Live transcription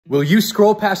Will you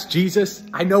scroll past Jesus?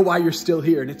 I know why you're still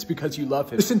here, and it's because you love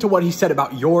him. Listen to what he said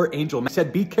about your angel. He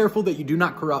said, be careful that you do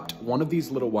not corrupt one of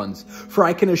these little ones, for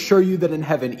I can assure you that in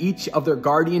heaven, each of their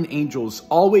guardian angels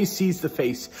always sees the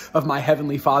face of my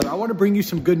heavenly Father. I want to bring you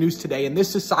some good news today. In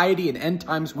this society and end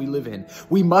times we live in,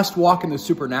 we must walk in the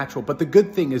supernatural, but the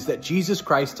good thing is that Jesus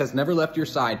Christ has never left your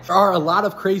side. There are a lot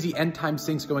of crazy end times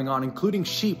things going on, including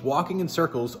sheep walking in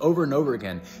circles over and over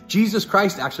again. Jesus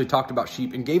Christ actually talked about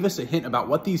sheep and gave us a hint about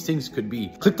what these things could be.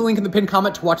 Click the link in the pinned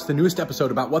comment to watch the newest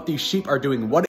episode about what these sheep are doing, what